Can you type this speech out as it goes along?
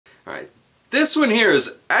Alright, this one here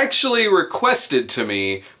is actually requested to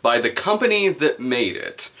me by the company that made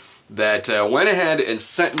it, that went ahead and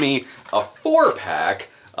sent me a 4-pack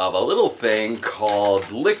of a little thing called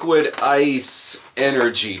Liquid Ice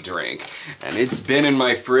Energy Drink. And it's been in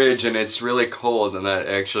my fridge and it's really cold, and that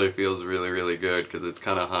actually feels really, really good because it's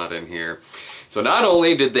kind of hot in here. So not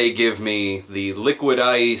only did they give me the Liquid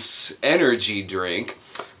Ice Energy Drink,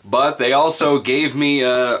 but they also gave me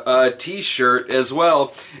a t-shirt as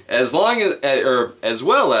well, as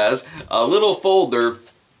well as a little folder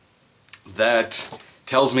that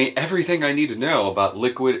tells me everything I need to know about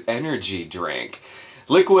Liquid Energy Drink.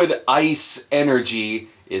 Liquid Ice Energy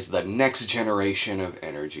is the next generation of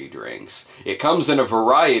energy drinks. It comes in a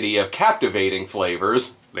variety of captivating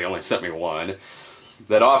flavors, they only sent me one,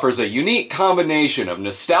 that offers a unique combination of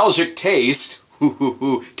nostalgic taste,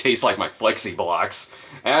 tastes like my Flexi Blocks,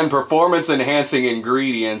 and performance-enhancing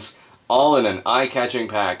ingredients, all in an eye-catching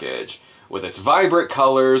package. With its vibrant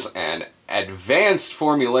colors and advanced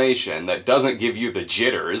formulation that doesn't give you the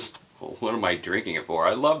jitters. What am I drinking it for?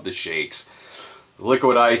 I love the shakes.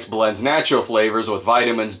 Liquid Ice blends natural flavors with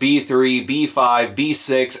vitamins B3, B5,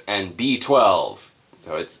 B6, and B12.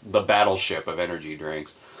 So it's the battleship of energy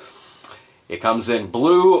drinks. It comes in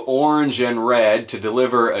blue, orange, and red to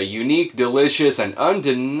deliver a unique, delicious, and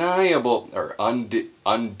undeniable, or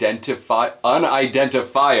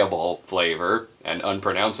unidentifiable flavor, and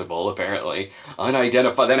unpronounceable, apparently.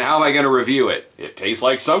 Unidentified. Then how am I going to review it? It tastes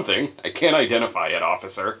like something. I can't identify it,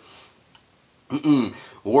 officer.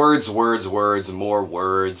 Words, words, words, more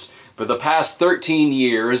words. For the past 13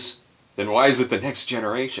 years, then why is it the next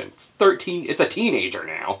generation? It's 13, it's a teenager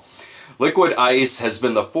now. Liquid Ice has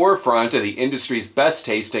been the forefront of the industry's best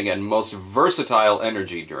tasting and most versatile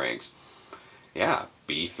energy drinks. Yeah,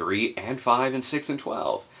 B3 and 5 and 6 and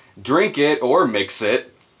 12. Drink it or mix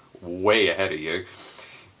it, way ahead of you.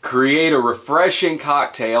 Create a refreshing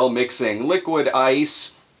cocktail mixing liquid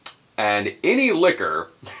ice and any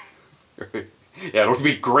liquor. Yeah, it would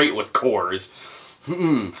be great with Coors.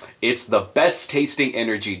 It's the best tasting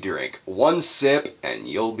energy drink. One sip and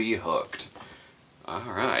you'll be hooked.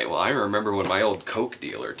 Alright, well I remember when my old Coke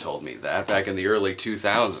dealer told me that back in the early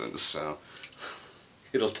 2000s, so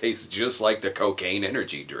it'll taste just like the cocaine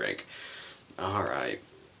energy drink. Alright.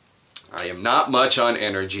 I am not much on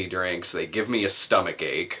energy drinks. They give me a stomach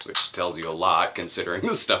ache, which tells you a lot considering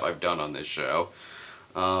the stuff I've done on this show.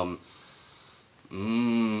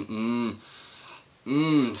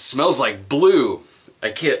 Smells like blue.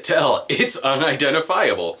 I can't tell. It's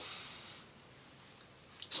unidentifiable.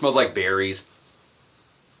 Smells like berries.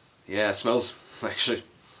 Yeah, it smells, actually,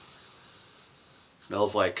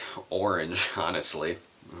 smells like orange, honestly.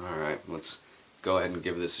 Alright, let's go ahead and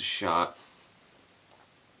give this a shot.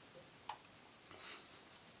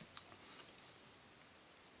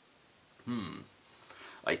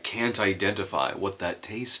 I can't identify what that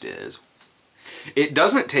taste is. It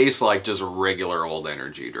doesn't taste like just a regular old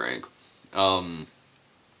energy drink.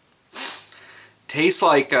 Tastes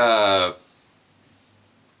like, wow,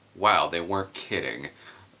 they weren't kidding.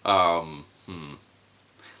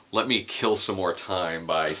 Let me kill some more time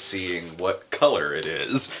by seeing what color it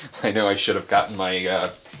is. I know I should have gotten my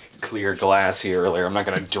clear glass here earlier. I'm not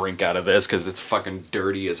gonna drink out of this because it's fucking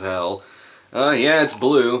dirty as hell. Yeah, it's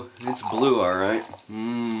blue. It's blue, alright.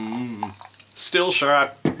 Still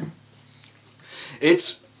shot.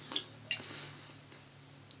 It's...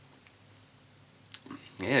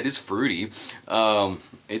 yeah, it is fruity.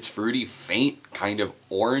 It's fruity, faint, kind of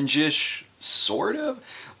orangish, sort of.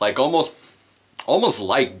 Like almost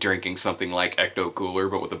like drinking something like Ecto Cooler,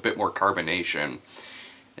 but with a bit more carbonation.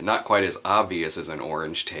 And not quite as obvious as an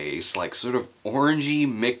orange taste. Like sort of orangey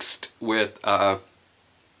mixed with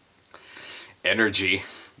energy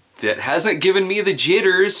that hasn't given me the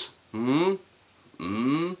jitters. Yeah,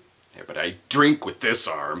 but I drink with this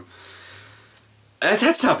arm.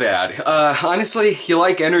 That's not bad. Honestly, you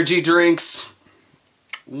like energy drinks?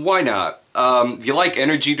 Why not? If you like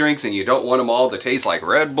energy drinks and you don't want them all to taste like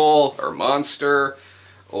Red Bull or Monster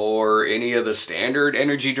or any of the standard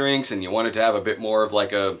energy drinks, and you want it to have a bit more of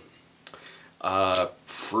like a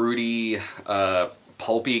fruity,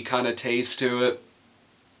 pulpy kind of taste to it,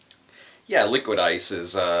 yeah, Liquid Ice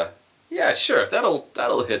is, yeah, sure,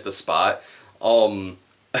 that'll hit the spot.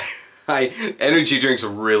 Energy drinks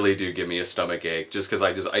really do give me a stomach ache, just because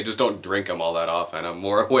I just don't drink them all that often. I'm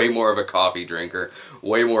way more of a coffee drinker,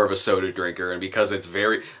 way more of a soda drinker, and because it's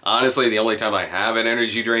honestly, the only time I have an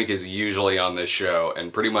energy drink is usually on this show,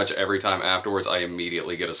 and pretty much every time afterwards I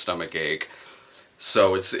immediately get a stomach ache.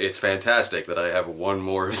 So it's fantastic that I have one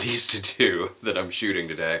more of these to do that I'm shooting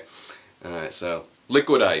today. Alright, so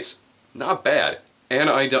Liquid Ice, not bad. and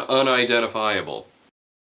unidentifiable.